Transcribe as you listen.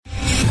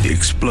The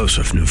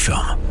explosive new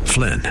film,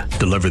 Flynn,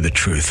 deliver the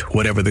truth,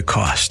 whatever the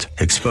cost,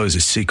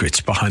 exposes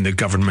secrets behind the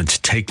government's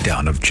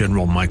takedown of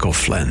General Michael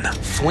Flynn.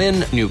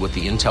 Flynn knew what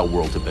the intel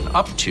world had been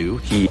up to.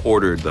 He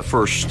ordered the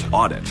first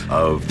audit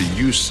of the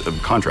use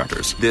of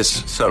contractors.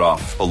 This set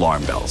off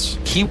alarm bells.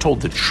 He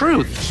told the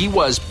truth. He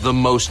was the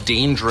most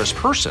dangerous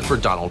person for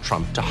Donald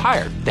Trump to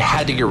hire. They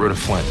had to get rid of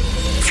Flynn.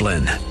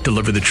 Flynn,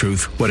 deliver the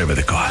truth, whatever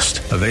the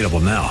cost. Available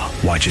now.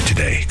 Watch it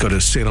today. Go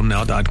to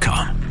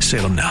salemnow.com.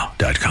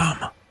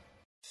 salemnow.com.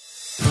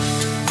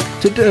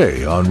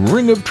 Today on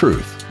Ring of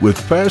Truth with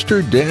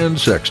Pastor Dan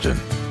Sexton.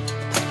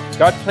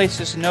 God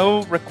places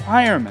no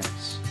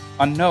requirements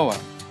on Noah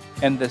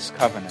in this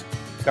covenant.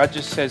 God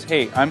just says,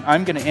 hey,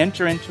 I'm going to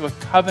enter into a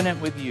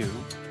covenant with you.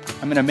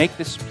 I'm going to make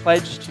this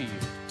pledge to you.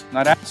 I'm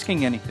not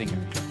asking anything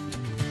of you.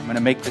 I'm going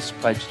to make this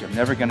pledge to you. I'm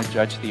never going to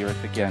judge the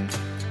earth again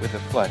with a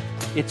flood.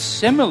 It's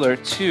similar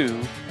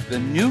to the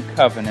new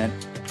covenant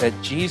that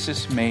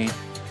Jesus made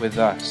with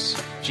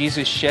us.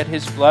 Jesus shed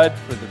his blood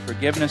for the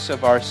forgiveness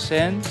of our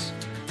sins,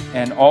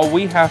 and all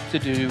we have to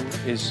do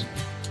is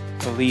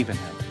believe in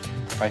him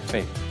by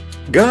faith.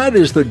 God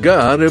is the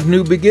God of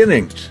new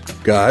beginnings.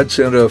 God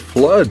sent a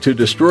flood to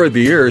destroy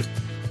the earth,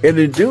 and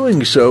in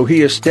doing so,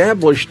 he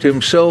established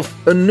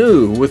himself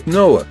anew with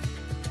Noah.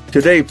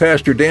 Today,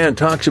 Pastor Dan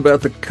talks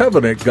about the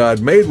covenant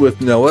God made with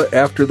Noah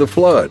after the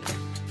flood.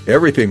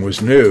 Everything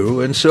was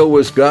new, and so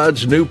was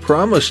God's new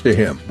promise to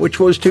him, which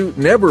was to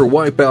never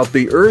wipe out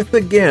the earth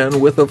again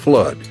with a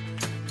flood.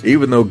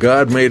 Even though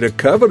God made a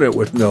covenant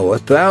with Noah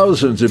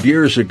thousands of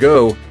years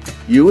ago,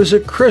 you as a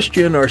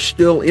Christian are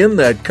still in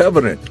that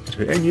covenant,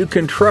 and you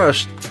can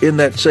trust in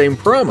that same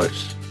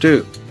promise,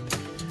 too.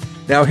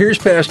 Now here's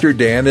Pastor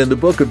Dan in the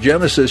book of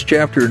Genesis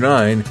chapter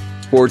 9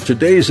 for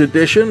today's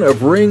edition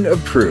of Ring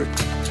of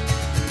Truth.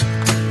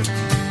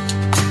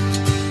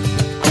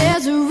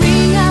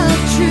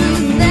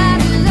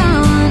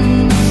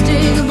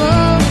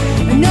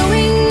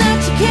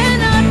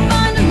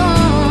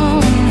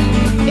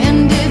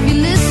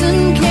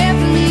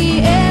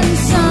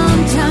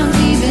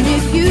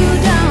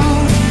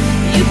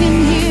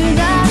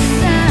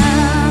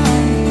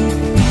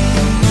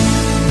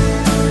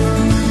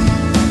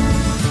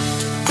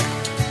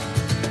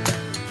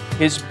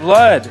 His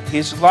blood,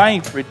 his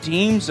life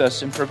redeems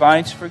us and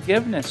provides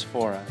forgiveness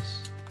for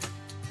us.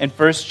 In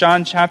 1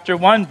 John chapter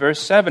 1, verse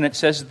 7, it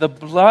says, the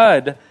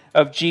blood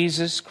of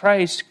Jesus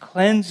Christ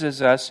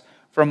cleanses us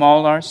from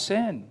all our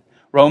sin.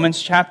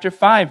 Romans chapter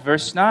 5,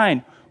 verse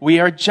 9,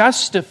 we are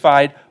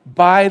justified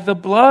by the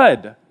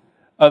blood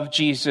of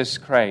Jesus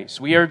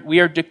Christ. We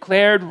are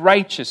declared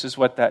righteous is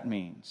what that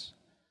means.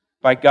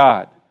 By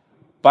God,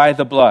 by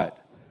the blood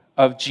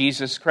of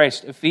Jesus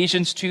Christ.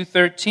 Ephesians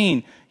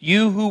 2:13,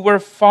 you who were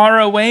far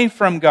away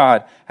from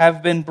God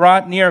have been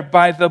brought near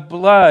by the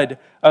blood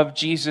of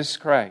Jesus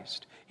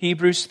Christ.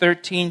 Hebrews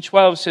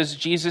 13:12 says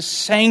Jesus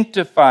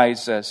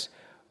sanctifies us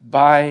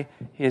by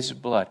his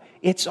blood.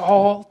 It's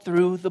all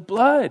through the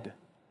blood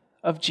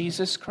of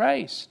Jesus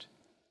Christ.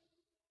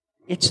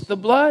 It's the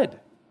blood.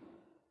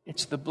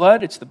 It's the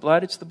blood, it's the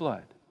blood, it's the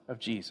blood of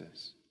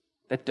Jesus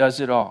that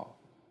does it all.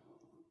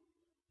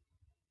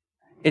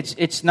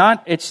 It's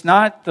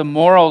not the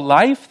moral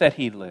life that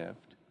he lived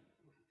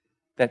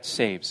that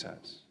saves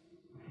us.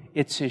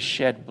 It's his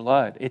shed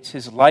blood. It's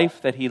his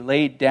life that he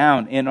laid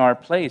down in our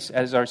place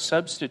as our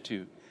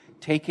substitute,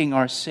 taking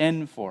our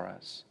sin for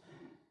us,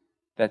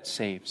 that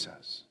saves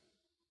us.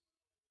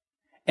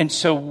 And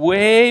so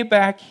way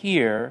back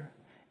here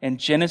in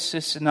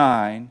Genesis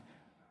 9,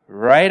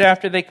 right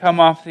after they come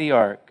off the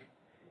ark,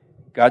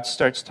 God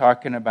starts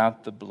talking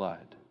about the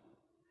blood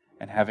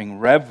and having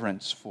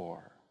reverence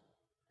for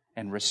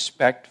and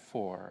respect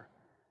for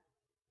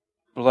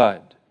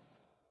blood.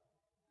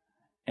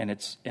 And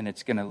it's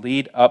going to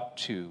lead up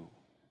to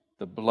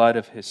the blood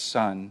of his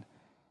Son,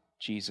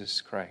 Jesus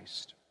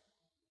Christ.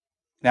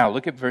 Now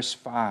look at verse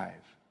 5.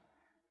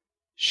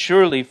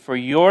 Surely for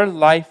your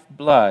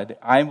lifeblood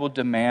I will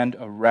demand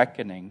a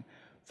reckoning.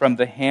 From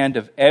the hand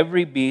of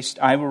every beast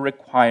I will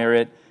require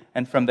it,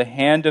 and from the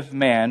hand of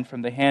man,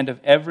 from the hand of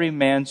every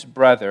man's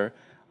brother,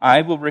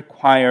 I will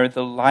require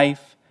the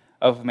life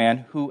of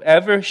man.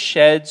 Whoever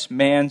sheds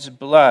man's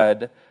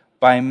blood,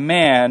 by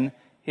man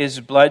his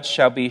blood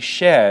shall be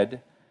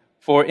shed,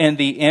 for in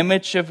the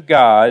image of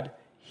God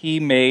he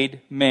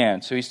made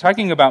man. So he's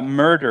talking about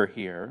murder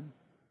here.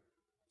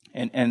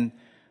 And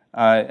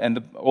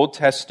the Old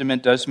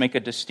Testament does make a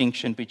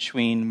distinction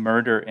between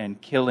murder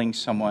and killing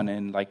someone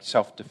in like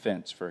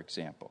self-defense, for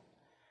example,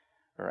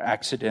 or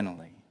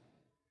accidentally.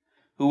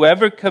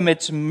 Whoever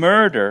commits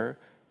murder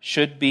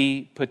should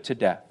be put to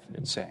death,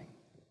 it's saying.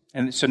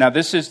 And so now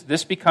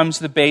this becomes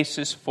the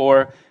basis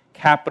for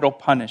capital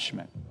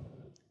punishment,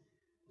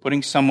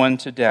 putting someone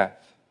to death.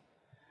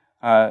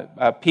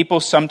 People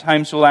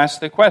sometimes will ask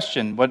the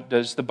question, what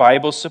does the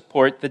Bible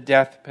support the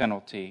death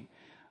penalty?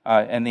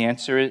 And the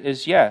answer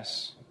is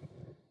yes.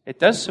 It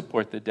does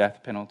support the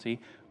death penalty.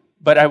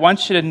 But I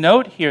want you to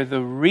note here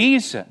the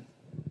reason,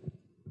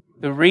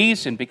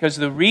 because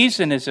the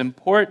reason is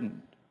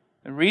important.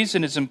 The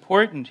reason is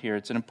important here.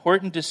 It's an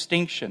important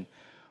distinction.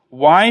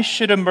 Why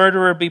should a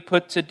murderer be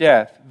put to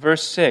death?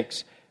 Verse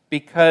 6,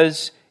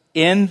 because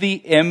in the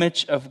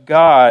image of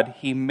God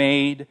he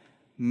made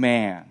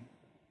man.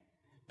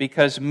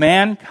 Because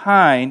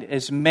mankind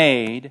is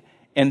made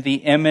in the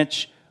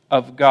image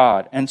of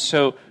God. And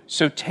so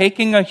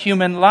taking a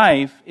human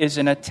life is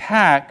an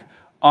attack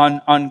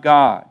on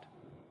God.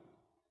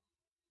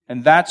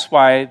 And that's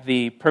why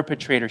the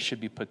perpetrator should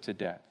be put to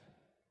death.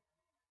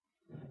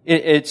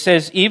 It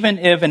says even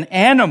if an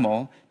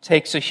animal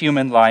takes a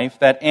human life,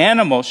 that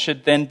animal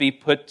should then be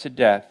put to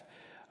death.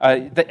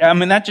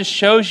 That just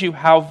shows you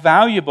how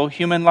valuable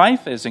human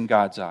life is in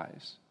God's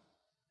eyes.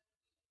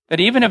 That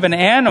even if an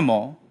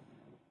animal,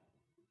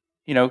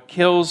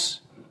 kills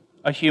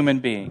a human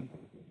being.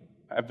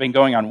 I've been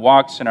going on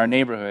walks in our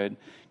neighborhood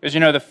because,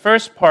 the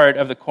first part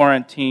of the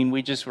quarantine,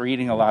 we just were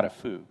eating a lot of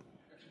food.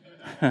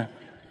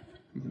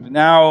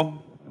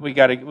 Now we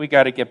got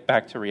to get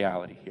back to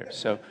reality here.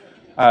 So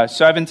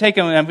I've been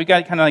we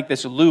got kind of like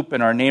this loop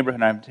in our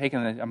neighborhood.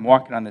 I'm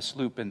walking on this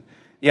loop, and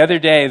the other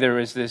day there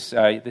was this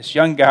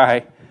young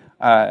guy,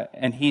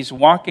 and he's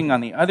walking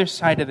on the other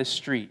side of the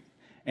street,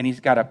 and he's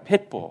got a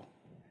pit bull,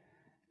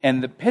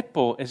 and the pit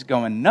bull is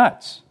going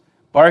nuts,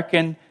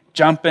 barking,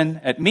 jumping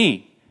at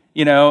me,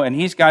 and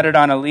he's got it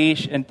on a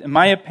leash. And in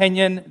my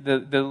opinion,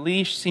 the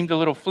leash seemed a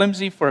little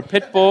flimsy for a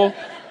pit bull.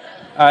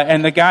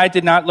 And the guy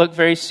did not look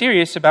very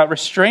serious about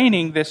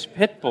restraining this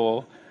pit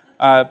bull.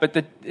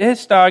 But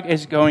this dog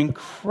is going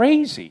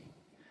crazy.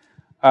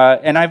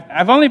 And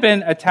I've only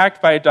been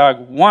attacked by a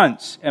dog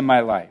once in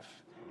my life.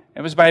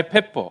 It was by a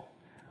pit bull.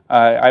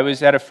 I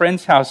was at a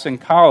friend's house in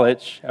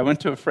college. I went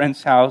to a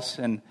friend's house,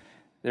 and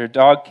their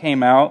dog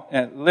came out.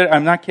 And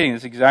I'm not kidding.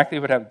 This is exactly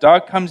what happened.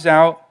 Dog comes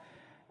out,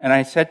 and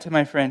I said to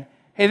my friend,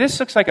 "Hey, this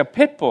looks like a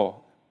pit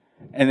bull."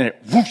 And then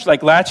it whoosh,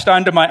 latched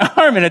onto my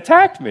arm and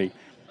attacked me.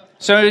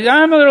 So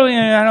I'm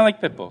I don't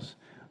like pit bulls.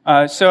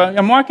 So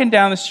I'm walking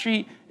down the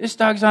street. This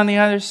dog's on the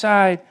other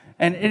side,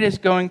 and it is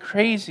going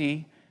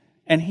crazy.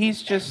 And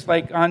he's just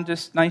on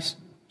this nice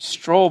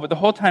stroll. But the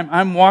whole time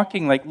I'm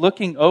walking,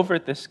 looking over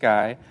at this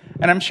guy.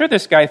 And I'm sure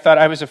this guy thought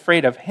I was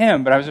afraid of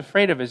him, but I was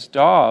afraid of his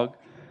dog.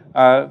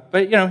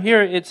 But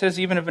here it says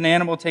even if an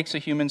animal takes a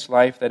human's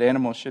life, that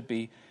animal should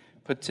be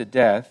put to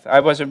death.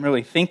 I wasn't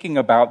really thinking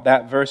about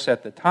that verse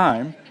at the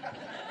time.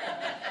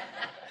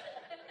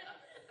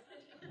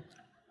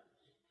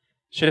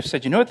 Should have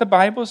said, you know what the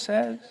Bible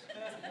says?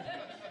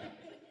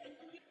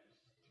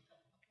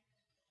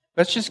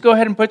 Let's just go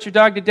ahead and put your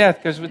dog to death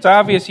because it's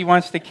obvious he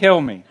wants to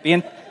kill me.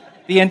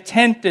 The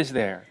intent is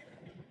there.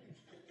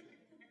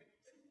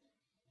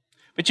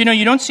 But you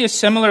don't see a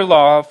similar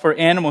law for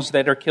animals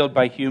that are killed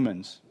by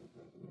humans.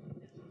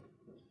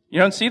 You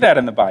don't see that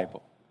in the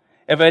Bible.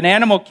 If an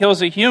animal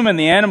kills a human,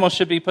 the animal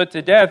should be put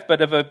to death. But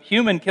if a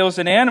human kills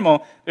an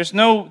animal, there's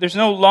no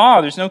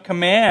law, there's no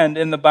command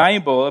in the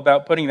Bible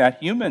about putting that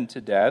human to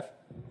death.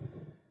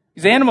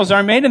 These animals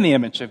aren't made in the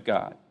image of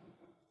God.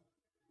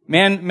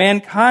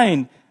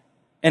 Mankind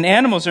and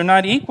animals are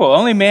not equal.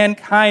 Only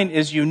mankind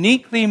is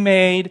uniquely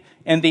made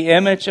in the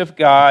image of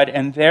God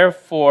and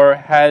therefore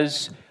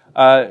has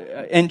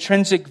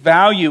intrinsic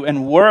value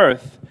and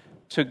worth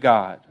to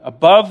God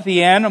above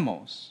the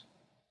animals.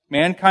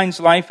 Mankind's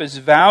life is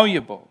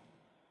valuable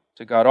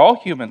to God. All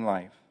human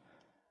life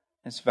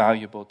is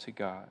valuable to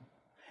God.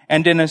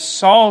 And an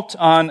assault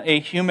on a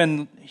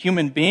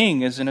human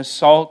being is an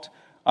assault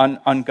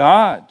on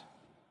God.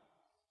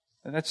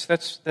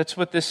 That's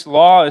what this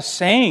law is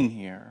saying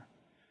here.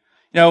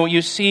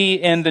 You see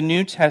in the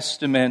New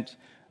Testament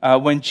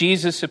when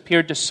Jesus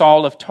appeared to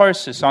Saul of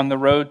Tarsus on the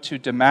road to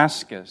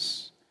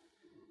Damascus,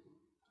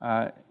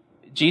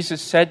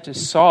 Jesus said to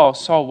Saul,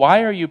 "Saul,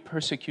 why are you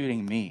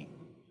persecuting me?"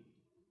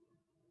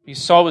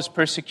 Because Saul was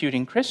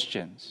persecuting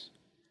Christians.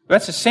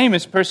 That's the same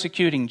as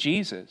persecuting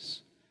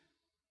Jesus.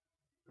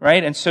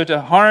 Right? And so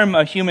to harm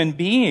a human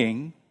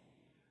being,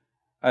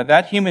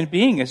 that human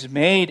being is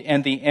made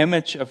in the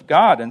image of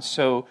God. And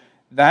so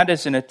that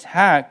is an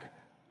attack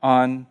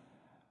on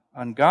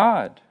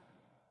God.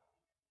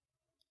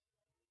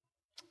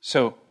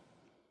 So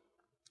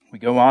we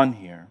go on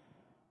here.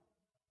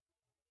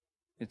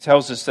 It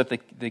tells us that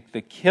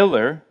the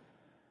killer,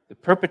 the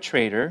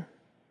perpetrator,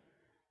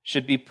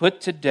 should be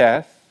put to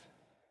death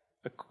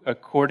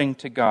according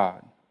to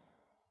God,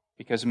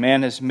 because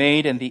man is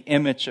made in the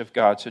image of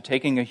God. So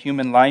taking a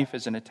human life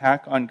is an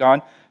attack on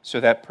God.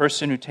 So that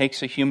person who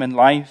takes a human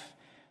life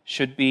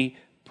should be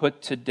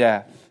put to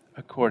death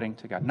according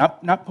to God.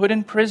 Not put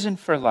in prison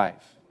for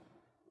life.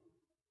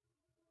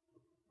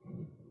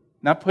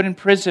 Not put in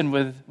prison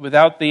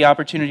without the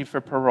opportunity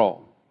for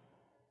parole.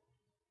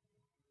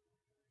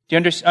 Do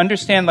you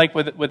understand,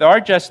 with our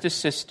justice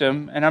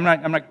system, and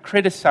I'm not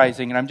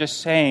criticizing, and I'm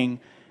just saying,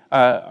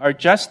 our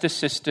justice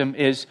system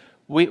is,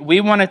 we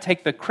want to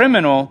take the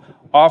criminal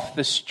off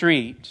the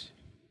street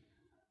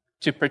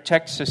to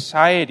protect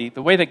society.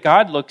 The way that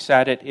God looks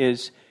at it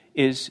is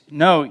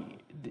no,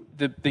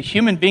 the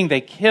human being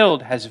they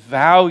killed has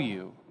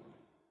value.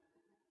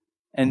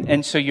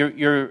 And so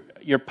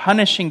you're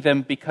punishing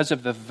them because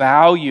of the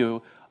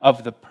value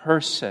of the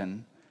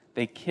person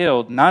they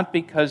killed, not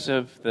because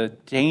of the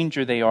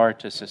danger they are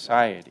to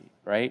society,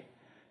 right?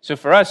 So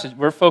for us,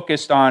 we're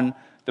focused on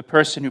the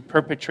person who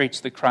perpetrates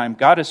the crime.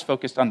 God is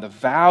focused on the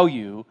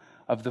value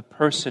of the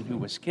person who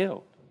was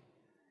killed.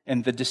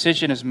 And the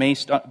decision is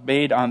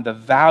made on the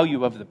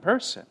value of the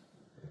person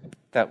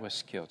that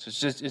was killed.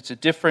 So it's a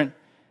different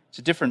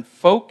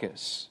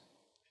focus.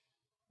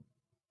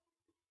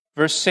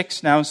 Verse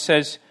 6 now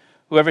says,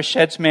 whoever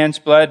sheds man's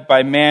blood,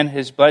 by man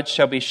his blood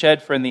shall be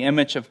shed, for in the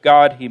image of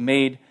God he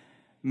made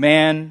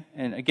man.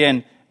 And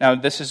again, now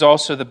this is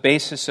also the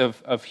basis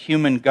of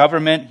human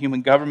government.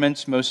 Human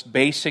government's most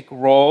basic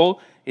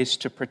role is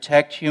to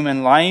protect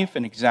human life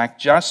and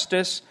exact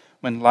justice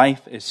when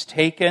life is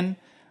taken.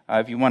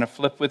 If you want to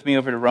flip with me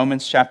over to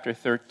Romans chapter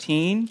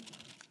 13.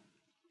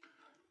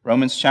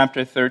 Romans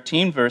chapter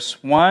 13,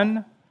 verse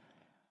 1.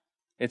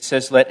 It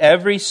says, let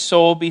every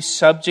soul be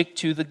subject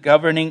to the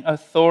governing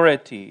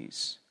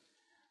authorities.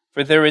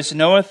 For there is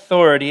no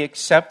authority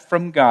except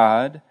from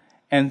God,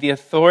 and the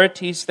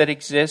authorities that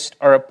exist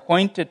are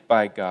appointed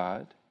by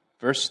God.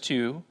 Verse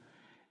 2.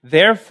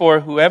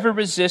 Therefore, whoever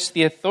resists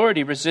the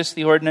authority resists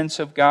the ordinance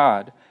of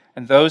God,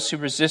 and those who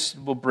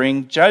resist will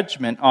bring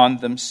judgment on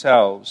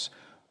themselves.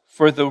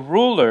 For the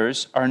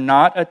rulers are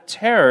not a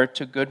terror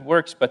to good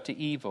works, but to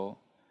evil.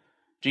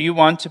 Do you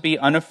want to be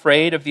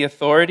unafraid of the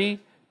authority?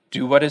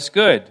 Do what is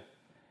good,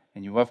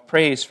 and you have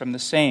praise from the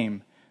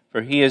same.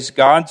 For he is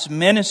God's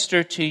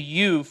minister to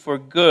you for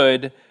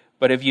good,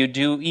 but if you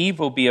do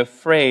evil, be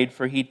afraid,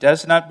 for he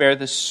does not bear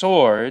the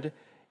sword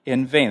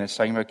in vain. It's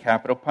talking about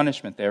capital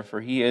punishment there.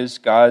 For he is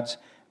God's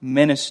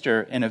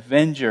minister and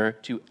avenger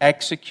to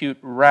execute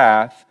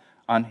wrath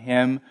on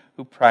him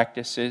who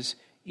practices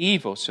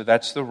evil. So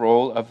that's the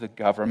role of the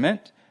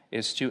government,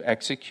 is to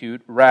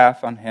execute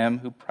wrath on him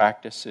who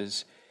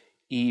practices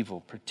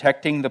evil.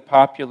 Protecting the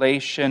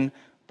population,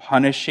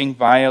 punishing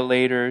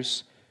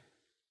violators.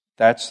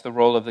 That's the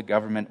role of the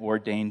government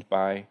ordained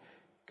by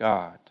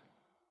God.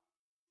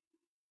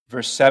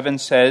 Verse 7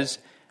 says,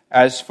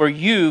 as for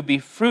you, be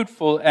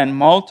fruitful and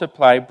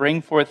multiply,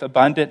 bring forth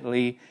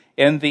abundantly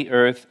in the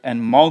earth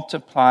and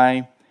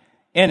multiply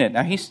in it.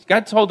 Now,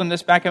 God told him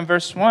this back in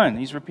verse 1.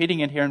 He's repeating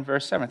it here in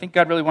verse 7. I think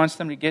God really wants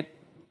them to get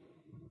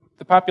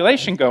the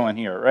population going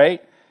here,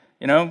 right?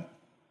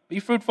 Be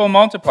fruitful and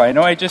multiply. I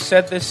know I just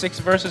said this 6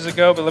 verses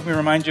ago, but let me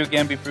remind you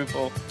again, be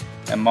fruitful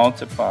and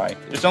multiply.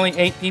 There's only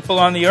 8 people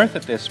on the earth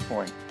at this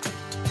point.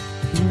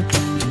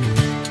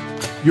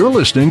 You're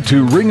listening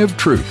to Ring of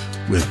Truth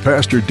with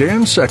Pastor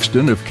Dan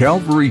Sexton of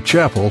Calvary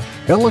Chapel,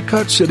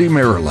 Ellicott City,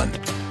 Maryland.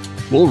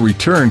 We'll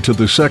return to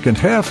the second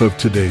half of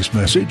today's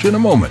message in a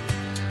moment.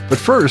 But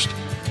first,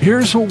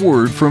 here's a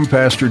word from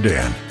Pastor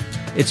Dan.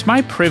 It's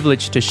my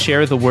privilege to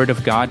share the Word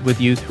of God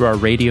with you through our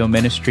radio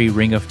ministry,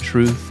 Ring of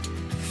Truth.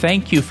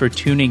 Thank you for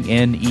tuning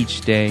in each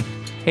day.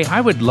 Hey,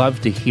 I would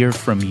love to hear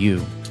from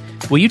you.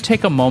 Will you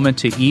take a moment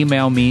to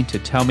email me to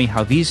tell me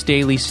how these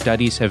daily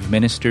studies have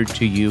ministered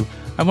to you?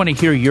 I want to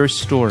hear your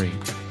story.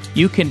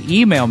 You can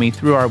email me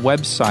through our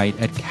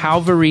website at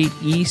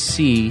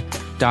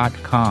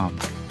calvaryec.com.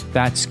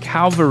 That's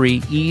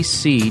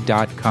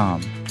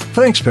calvaryec.com.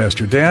 Thanks,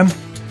 Pastor Dan.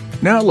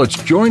 Now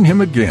let's join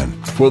him again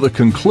for the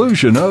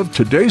conclusion of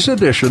today's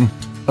edition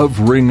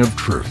of Ring of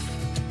Truth.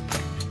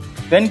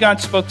 Then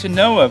God spoke to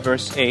Noah,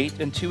 verse 8,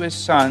 and to his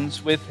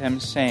sons with him,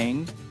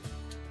 saying,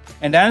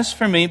 and as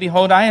for me,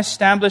 behold, I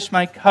establish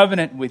my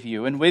covenant with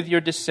you and with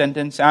your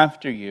descendants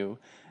after you,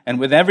 and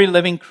with every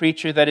living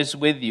creature that is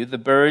with you, the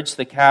birds,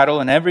 the cattle,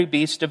 and every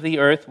beast of the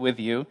earth with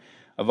you,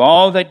 of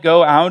all that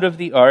go out of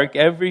the ark,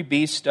 every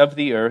beast of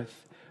the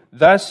earth.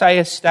 Thus I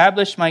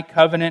establish my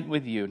covenant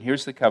with you. And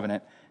here's the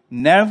covenant.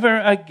 Never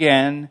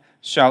again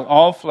shall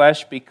all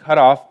flesh be cut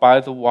off by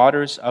the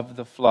waters of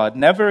the flood.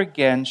 Never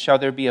again shall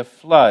there be a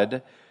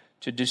flood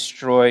to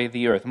destroy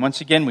the earth. And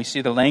once again, we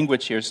see the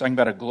language here. It's talking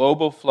about a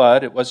global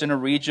flood. It wasn't a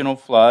regional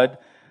flood.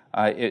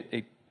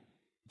 It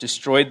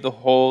destroyed the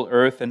whole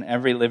earth and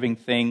every living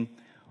thing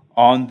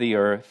on the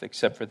earth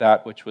except for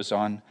that which was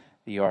on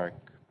the ark.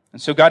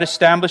 And so God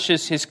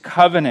establishes his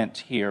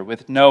covenant here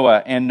with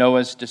Noah and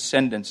Noah's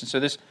descendants. And so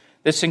this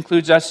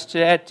includes us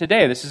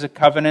today. This is a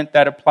covenant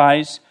that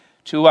applies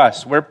to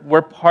us.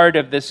 We're part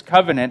of this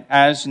covenant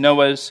as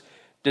Noah's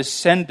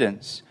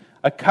descendants.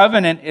 A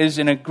covenant is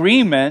an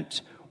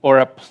agreement or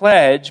a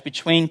pledge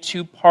between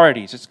two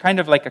parties. It's kind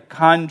of like a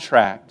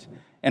contract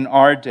in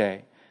our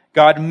day.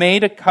 God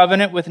made a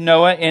covenant with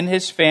Noah and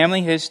his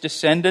family, his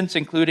descendants,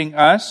 including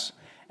us.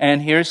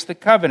 And here's the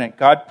covenant.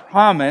 God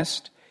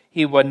promised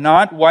he would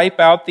not wipe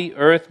out the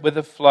earth with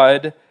a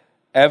flood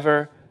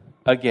ever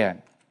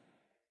again.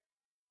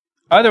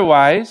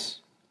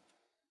 Otherwise,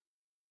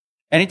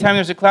 anytime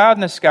there's a cloud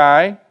in the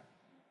sky,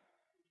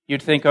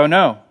 you'd think, oh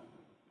no,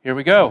 here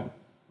we go.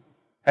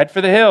 Head for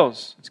the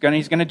hills. He's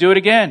going to do it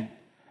again.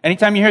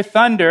 Anytime you hear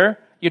thunder,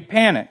 you'd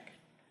panic.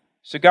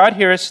 So God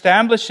here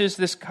establishes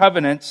this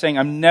covenant saying,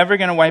 I'm never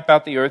going to wipe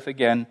out the earth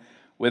again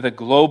with a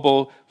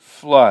global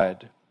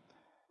flood.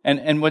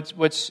 And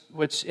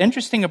what's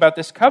interesting about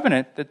this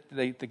covenant that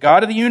the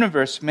God of the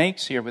universe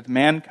makes here with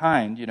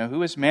mankind,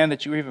 who is man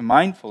that you are even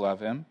mindful of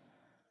him?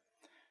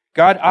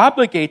 God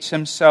obligates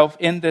himself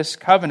in this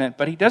covenant,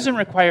 but he doesn't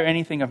require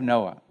anything of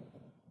Noah.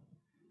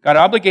 God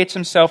obligates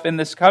himself in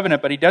this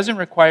covenant, but he doesn't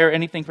require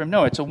anything from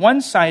Noah. It's a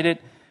one-sided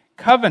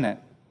covenant.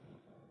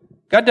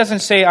 God doesn't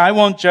say, I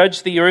won't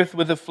judge the earth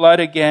with a flood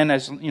again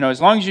as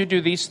long as you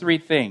do these three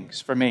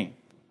things for me.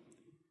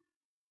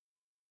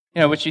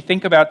 Which you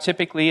think about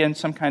typically in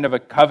some kind of a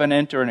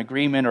covenant or an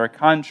agreement or a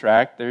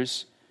contract,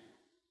 there's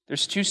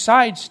two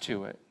sides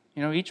to it.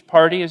 Each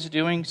party is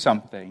doing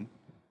something.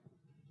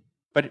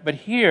 But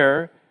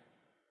here,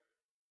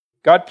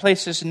 God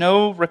places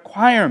no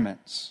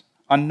requirements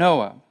on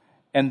Noah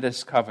in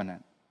this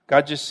covenant.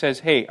 God just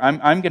says, hey,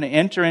 I'm going to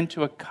enter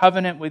into a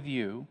covenant with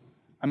you.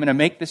 I'm going to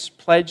make this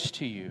pledge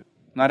to you.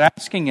 I'm not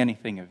asking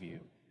anything of you.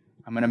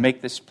 I'm going to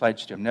make this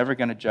pledge to you. I'm never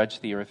going to judge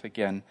the earth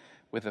again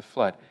with a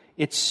flood.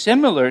 It's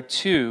similar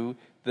to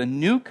the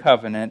new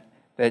covenant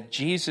that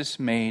Jesus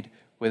made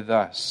with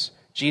us.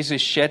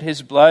 Jesus shed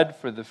his blood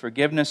for the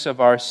forgiveness of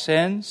our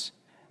sins,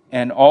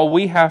 and all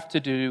we have to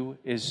do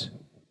is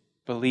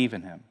believe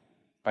in him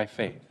by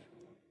faith.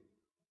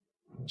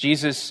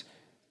 Jesus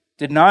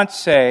did not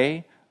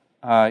say,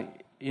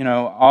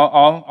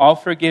 I'll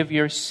forgive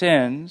your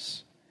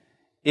sins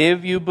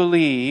if you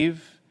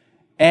believe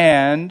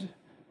and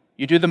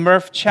you do the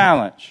Murph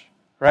challenge,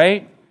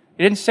 right?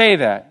 He didn't say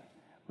that,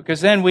 because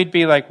then we'd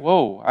be like,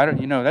 whoa,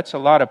 that's a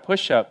lot of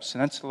push-ups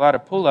and that's a lot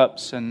of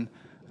pull-ups, and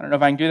I don't know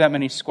if I can do that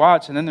many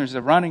squats, and then there's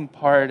the running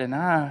part, and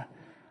I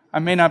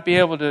may not be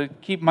able to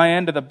keep my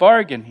end of the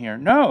bargain here.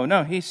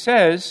 No, he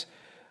says,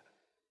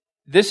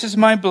 this is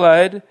my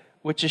blood,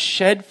 which is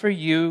shed for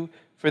you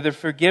for the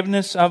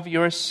forgiveness of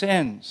your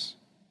sins.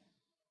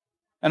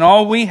 And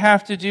all we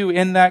have to do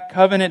in that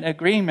covenant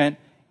agreement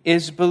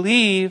is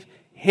believe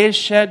his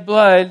shed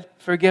blood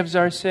forgives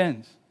our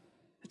sins.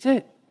 That's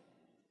it.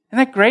 Isn't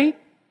that great?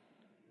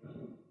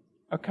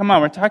 Oh, come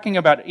on, we're talking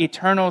about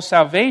eternal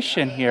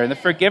salvation here, and the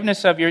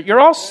forgiveness of you're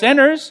all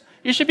sinners.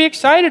 You should be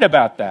excited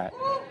about that.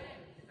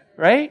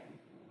 Right?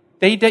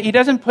 He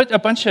doesn't put a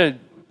bunch of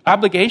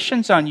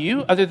obligations on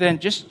you other than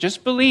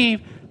just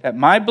believe that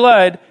my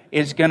blood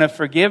is going to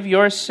forgive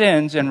your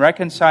sins and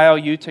reconcile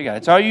you to God.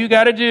 That's all you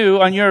got to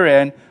do on your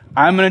end.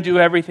 I'm going to do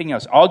everything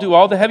else. I'll do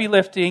all the heavy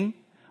lifting.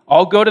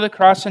 I'll go to the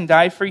cross and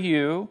die for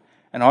you.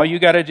 And all you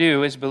got to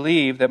do is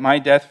believe that my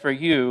death for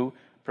you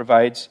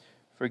provides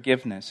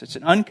forgiveness. It's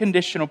an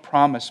unconditional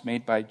promise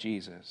made by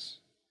Jesus.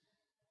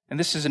 And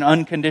this is an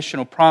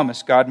unconditional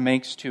promise God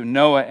makes to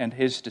Noah and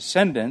his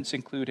descendants,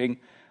 including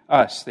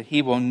us, that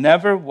he will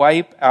never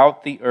wipe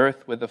out the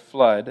earth with a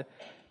flood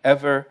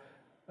ever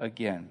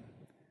again.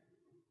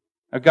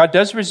 Now, God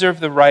does reserve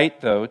the right,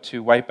 though,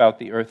 to wipe out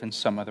the earth in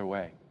some other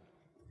way.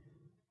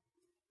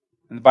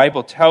 And the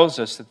Bible tells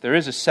us that there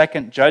is a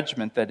second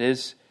judgment that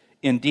is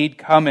indeed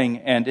coming,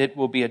 and it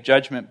will be a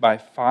judgment by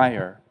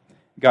fire.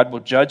 God will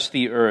judge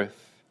the earth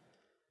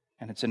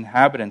and its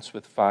inhabitants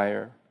with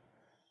fire.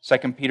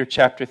 2 Peter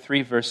chapter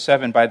 3, verse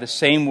 7, by the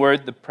same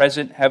word, the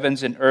present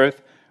heavens and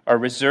earth are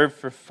reserved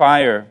for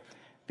fire,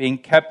 being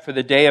kept for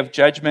the day of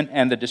judgment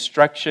and the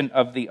destruction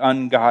of the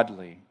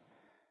ungodly.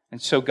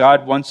 And so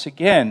God once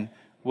again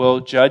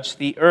will judge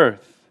the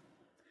earth.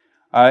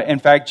 In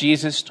fact,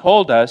 Jesus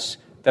told us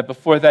that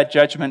before that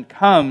judgment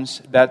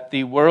comes, that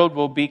the world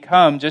will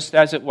become just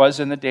as it was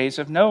in the days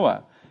of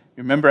Noah.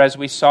 Remember, as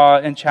we saw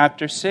in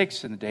chapter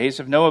 6, in the days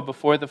of Noah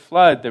before the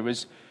flood, there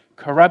was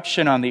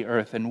corruption on the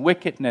earth and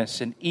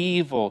wickedness and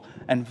evil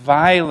and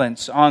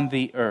violence on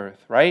the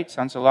earth, right?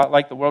 Sounds a lot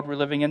like the world we're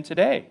living in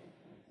today.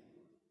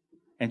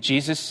 And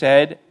Jesus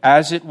said,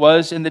 as it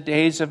was in the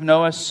days of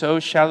Noah, so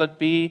shall it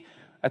be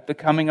at the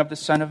coming of the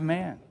Son of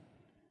Man.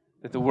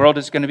 That the world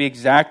is going to be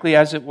exactly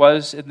as it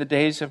was in the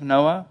days of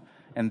Noah,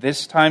 and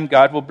this time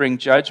God will bring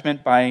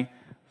judgment by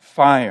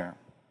fire,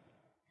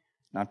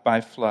 not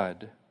by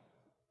flood.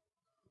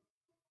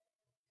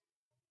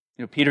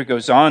 Peter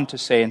goes on to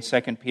say in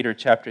 2 Peter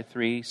chapter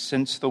 3,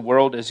 since the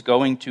world is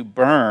going to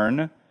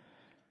burn,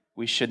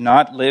 we should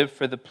not live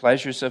for the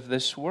pleasures of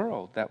this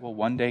world that will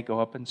one day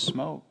go up in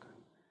smoke.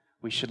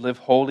 We should live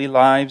holy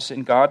lives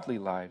and godly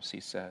lives,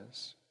 he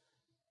says.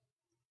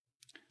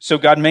 So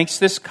God makes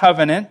this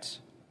covenant.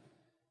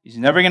 He's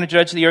never going to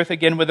judge the earth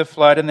again with a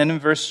flood. And then in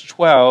verse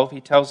 12,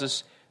 he tells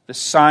us the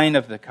sign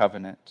of the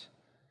covenant.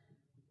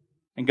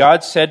 And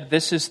God said,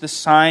 this is the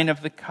sign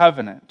of the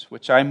covenant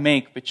which I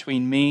make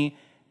between me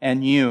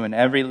and you and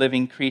every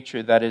living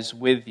creature that is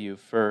with you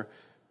for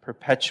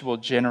perpetual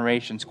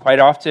generations. Quite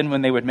often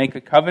when they would make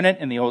a covenant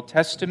in the Old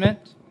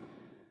Testament,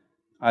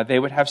 they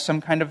would have some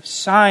kind of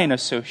sign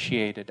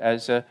associated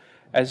as a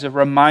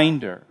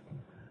reminder.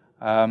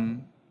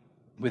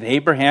 With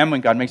Abraham,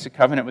 when God makes a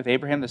covenant with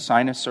Abraham, the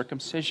sign is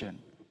circumcision.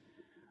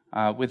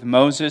 With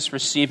Moses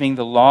receiving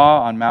the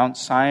law on Mount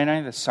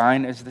Sinai, the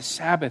sign is the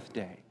Sabbath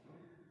day.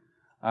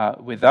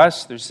 With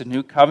us, there's the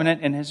new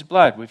covenant in his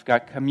blood. We've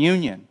got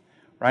communion,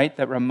 right,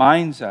 that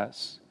reminds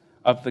us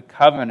of the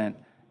covenant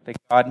that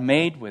God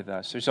made with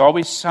us. There's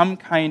always some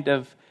kind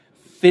of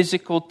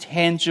physical,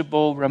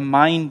 tangible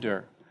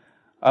reminder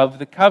of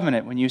the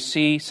covenant. When you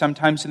see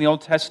sometimes in the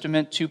Old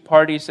Testament two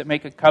parties that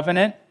make a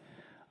covenant,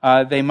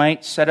 They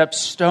might set up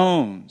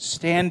stones,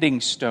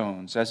 standing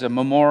stones, as a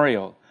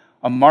memorial,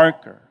 a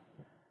marker,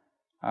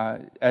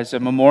 as a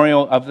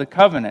memorial of the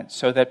covenant,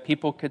 so that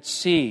people could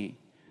see.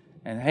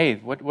 And hey,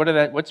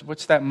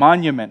 what's that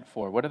monument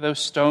for? What are those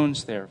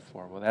stones there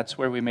for? Well, that's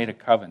where we made a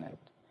covenant.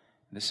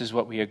 This is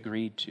what we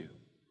agreed to.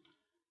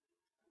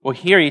 Well,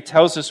 here he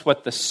tells us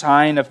what the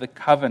sign of the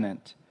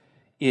covenant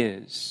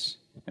is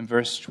in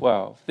verse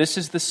 12. This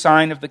is the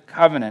sign of the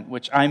covenant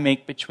which I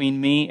make between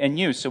me and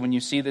you. So when you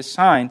see this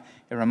sign,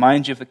 it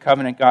reminds you of the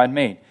covenant God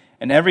made.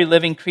 And every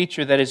living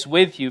creature that is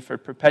with you for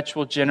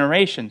perpetual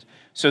generations.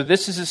 So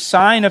this is a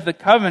sign of the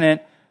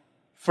covenant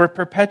for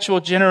perpetual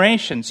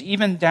generations,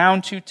 even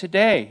down to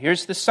today.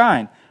 Here's the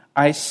sign.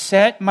 I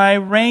set my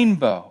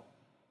rainbow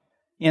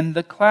in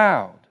the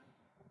cloud,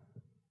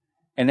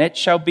 and it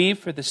shall be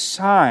for the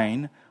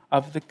sign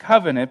of the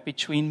covenant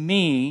between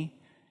me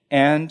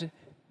and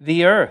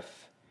the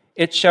earth.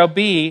 It shall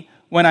be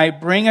when I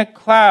bring a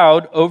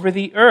cloud over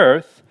the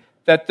earth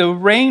that the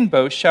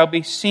rainbow shall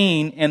be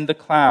seen in the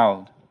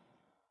cloud.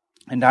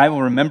 And I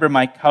will remember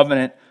my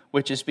covenant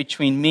which is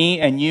between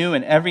me and you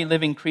and every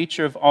living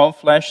creature of all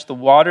flesh. The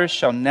waters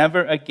shall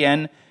never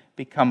again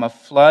become a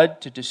flood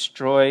to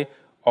destroy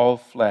all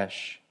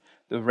flesh.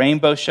 The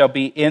rainbow shall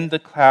be in the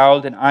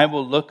cloud, and I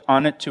will look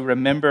on it to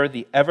remember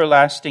the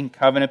everlasting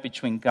covenant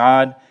between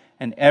God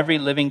and every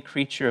living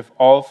creature of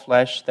all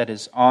flesh that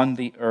is on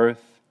the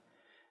earth.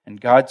 And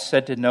God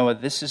said to Noah,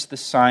 this is the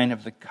sign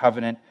of the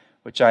covenant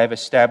which I have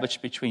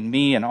established between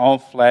me and all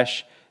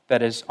flesh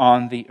that is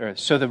on the earth.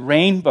 So the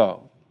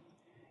rainbow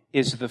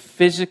is the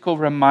physical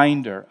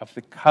reminder of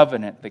the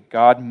covenant that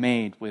God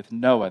made with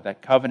Noah,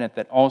 that covenant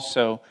that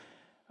also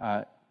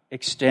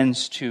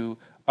extends to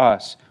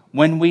us.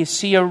 When we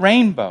see a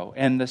rainbow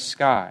in the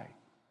sky,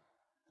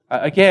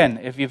 again,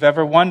 if you've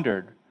ever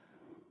wondered,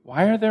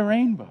 why are there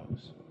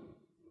rainbows?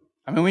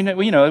 I mean,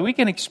 we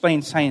can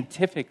explain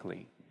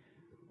scientifically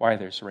why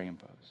there's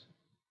rainbows.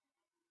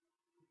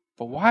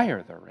 But why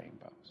are there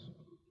rainbows?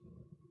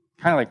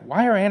 Kind of like,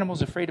 why are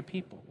animals afraid of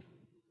people?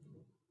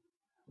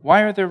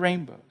 Why are there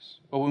rainbows?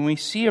 Well, when we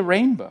see a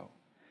rainbow,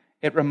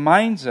 it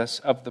reminds us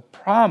of the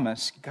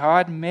promise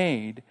God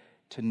made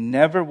to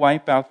never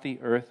wipe out the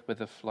earth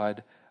with a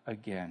flood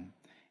again.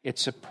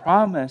 It's a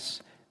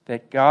promise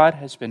that God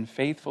has been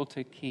faithful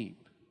to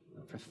keep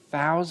for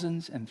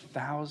thousands and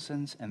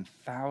thousands and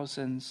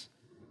thousands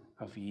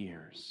of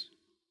years.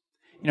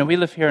 You know, we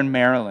live here in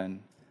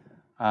Maryland,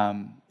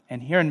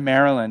 and here in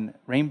Maryland,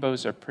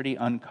 rainbows are pretty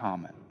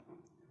uncommon.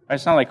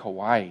 It's not like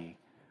Hawaii,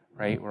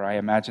 right, where I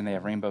imagine they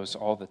have rainbows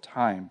all the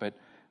time. But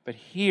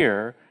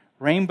here,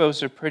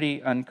 rainbows are pretty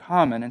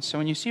uncommon. And so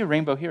when you see a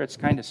rainbow here, it's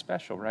kind of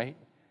special, right?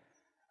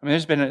 I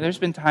mean, there's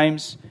been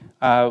times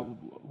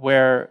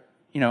where,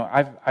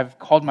 I've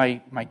called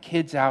my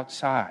kids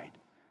outside.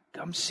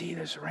 Come see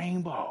this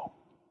rainbow,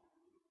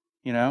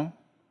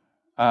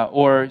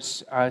 Or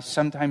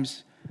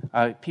sometimes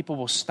people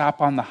will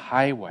stop on the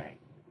highway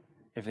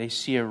if they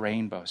see a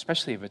rainbow,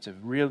 especially if it's a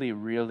really,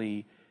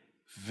 really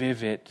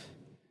vivid,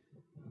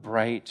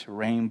 bright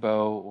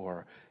rainbow,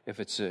 or if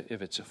it's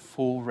a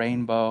full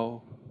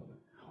rainbow,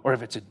 or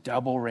if it's a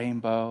double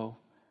rainbow.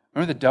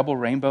 Remember the double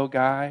rainbow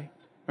guy?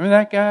 Remember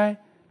that guy?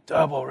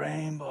 Double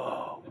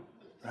rainbow,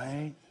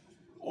 right?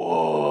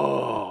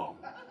 Whoa.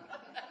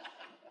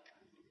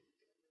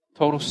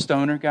 Total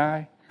stoner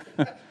guy.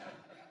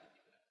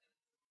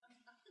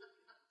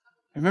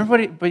 Remember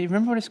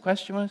what his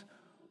question was?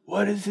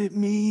 What does it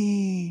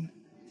mean?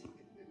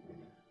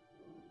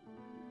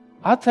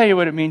 I'll tell you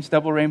what it means,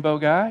 double rainbow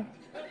guy.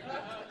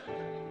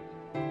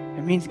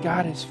 It means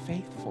God is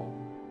faithful.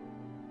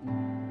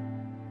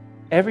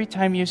 Every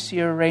time you see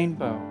a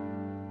rainbow,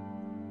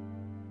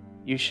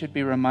 you should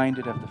be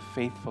reminded of the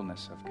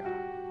faithfulness of God.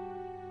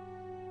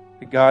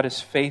 That God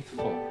is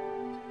faithful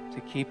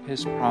to keep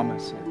His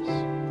promises.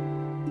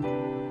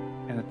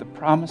 And that the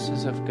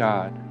promises of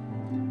God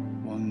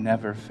will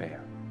never fail.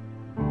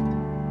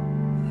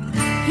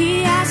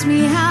 He asked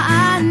me how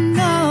I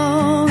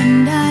know,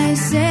 and I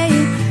say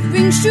it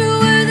rings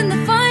truer than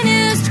the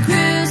finest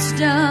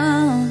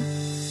crystal.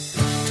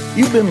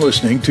 You've been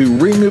listening to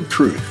Ring of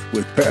Truth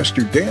with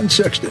Pastor Dan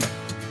Sexton.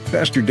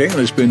 Pastor Dan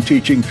has been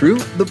teaching through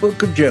the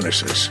book of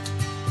Genesis.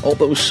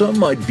 Although some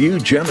might view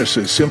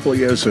Genesis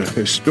simply as a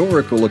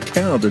historical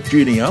account of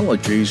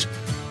genealogies,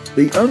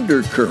 the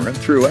undercurrent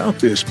throughout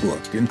this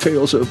book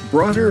entails a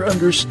broader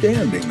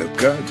understanding of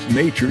God's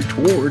nature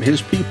toward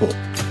His people.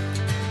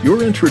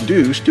 You're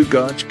introduced to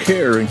God's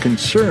care and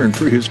concern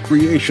for His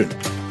creation,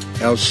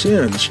 how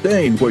sin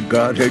stained what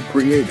God had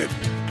created,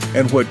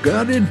 and what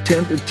God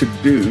intended to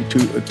do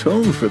to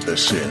atone for the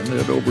sin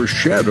that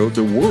overshadowed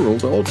the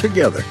world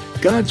altogether.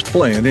 God's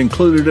plan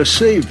included a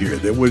Savior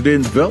that would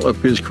envelop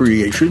His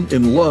creation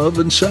in love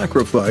and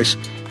sacrifice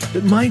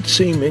that might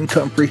seem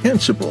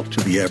incomprehensible to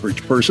the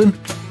average person,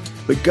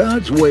 but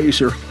God's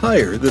ways are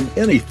higher than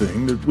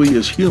anything that we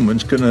as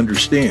humans can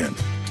understand.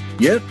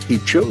 Yet, He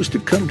chose to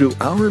come to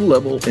our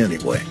level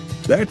anyway.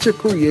 That's a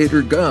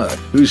Creator God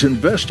who's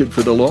invested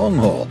for the long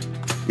haul.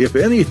 If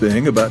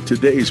anything about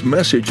today's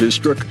message has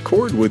struck a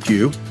chord with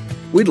you,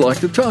 we'd like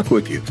to talk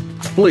with you.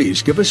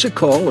 Please give us a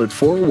call at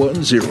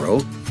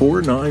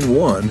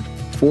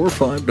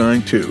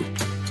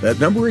 410-491-4592. That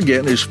number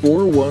again is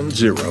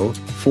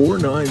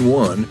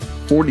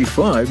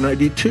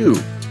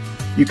 410-491-4592.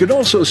 You can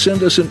also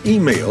send us an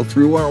email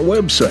through our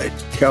website,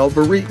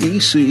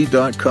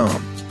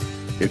 calvaryec.com.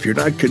 If you're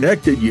not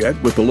connected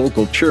yet with the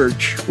local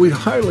church, we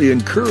highly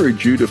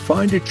encourage you to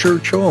find a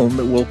church home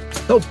that will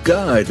help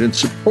guide and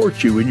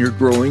support you in your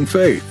growing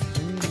faith.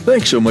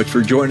 Thanks so much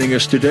for joining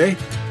us today.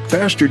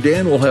 Pastor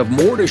Dan will have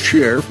more to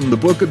share from the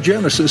book of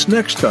Genesis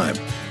next time,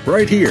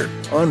 right here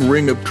on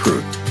Ring of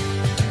Truth.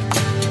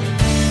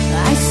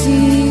 I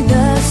see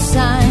the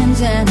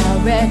signs and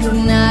I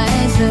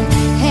recognize the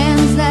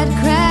hands that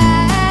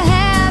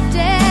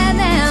crafted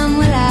them.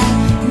 Well,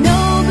 I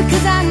know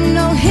because I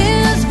know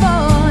His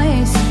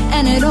voice,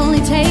 and it only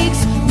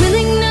takes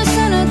willingness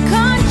and a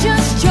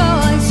conscious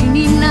choice. You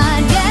need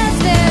not guess,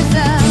 there's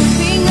a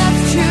ring of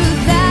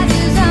truth that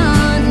is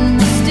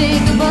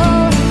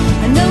unmistakable,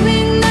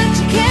 knowing that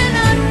you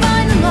cannot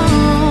find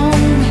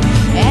alone.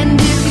 And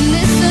if you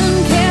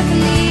listen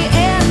carefully,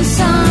 and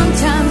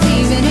sometimes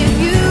even if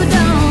you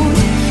don't,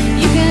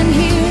 you can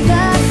hear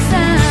the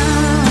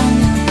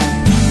sound.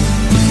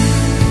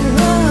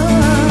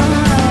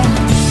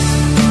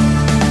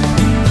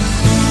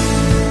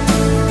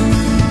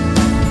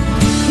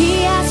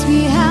 He asked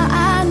me how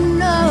I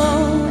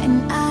know,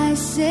 and I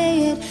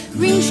say it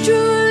rings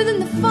truer than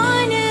the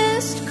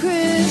finest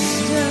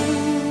crystal.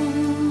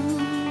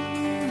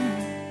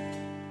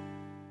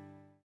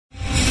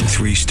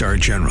 3-star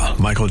General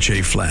Michael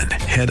J. Flynn,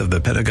 head of the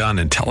Pentagon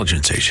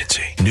Intelligence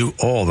Agency, knew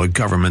all the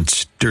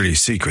government's dirty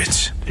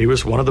secrets. He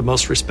was one of the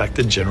most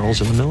respected generals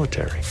in the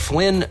military.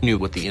 Flynn knew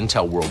what the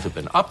intel world had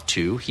been up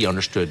to. He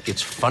understood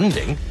its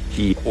funding.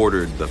 He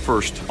ordered the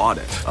first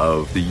audit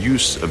of the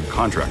use of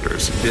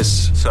contractors.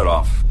 This set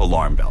off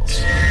alarm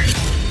bells.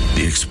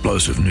 The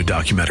explosive new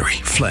documentary,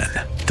 Flynn,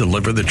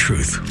 Deliver the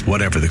Truth,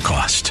 Whatever the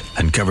Cost,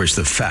 uncovers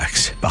the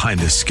facts behind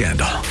this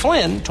scandal.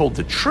 Flynn told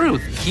the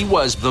truth. He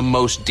was the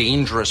most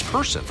dangerous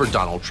person for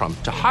Donald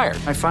Trump to hire.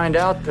 I find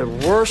out the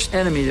worst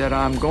enemy that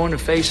I'm going to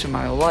face in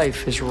my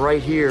life is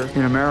right here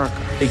in America.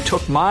 They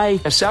took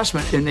my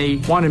assessment and they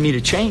wanted me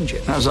to change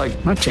it. And I was like,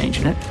 I'm not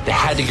changing it. They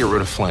had to get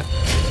rid of Flynn.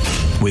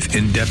 With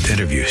in-depth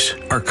interviews,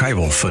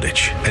 archival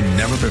footage, and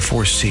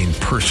never-before-seen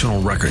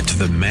personal records of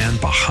the man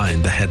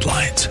behind the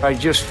headlines. I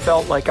just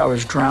felt like I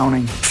was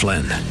drowning.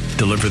 Flynn,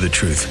 Deliver the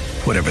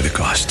Truth, Whatever the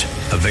Cost.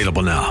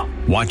 Available now.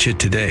 Watch it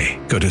today.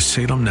 Go to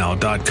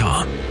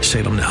salemnow.com.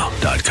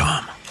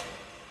 salemnow.com.